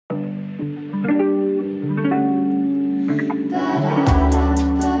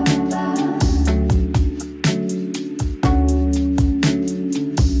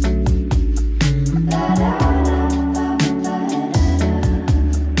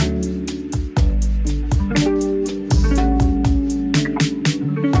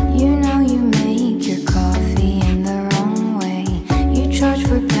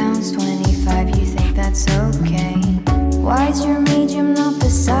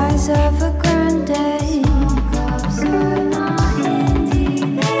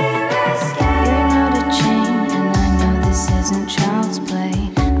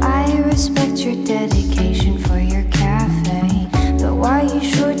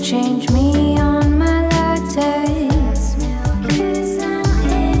change me on my latte. Cause I'm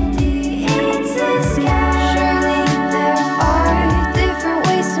indie, it's a scam. Surely there are different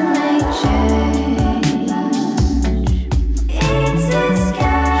ways to make change. It's a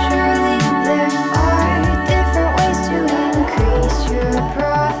scam. Surely there are different ways to increase your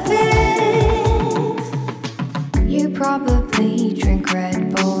profit. You probably drink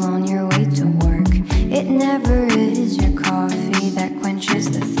Red Bull on your way to work. It never is your coffee that quenches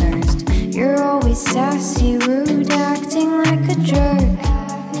the thirst. You're always sassy, rude, acting like a jerk.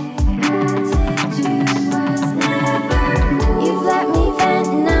 You've let me vent,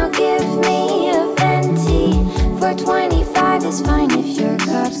 now give me a venti. For 25 is fine if your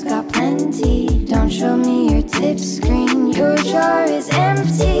cup's got plenty. Don't show me your tip screen, your jar is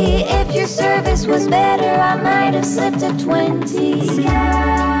empty. If your service was better, I might have slipped a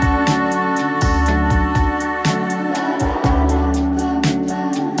 20.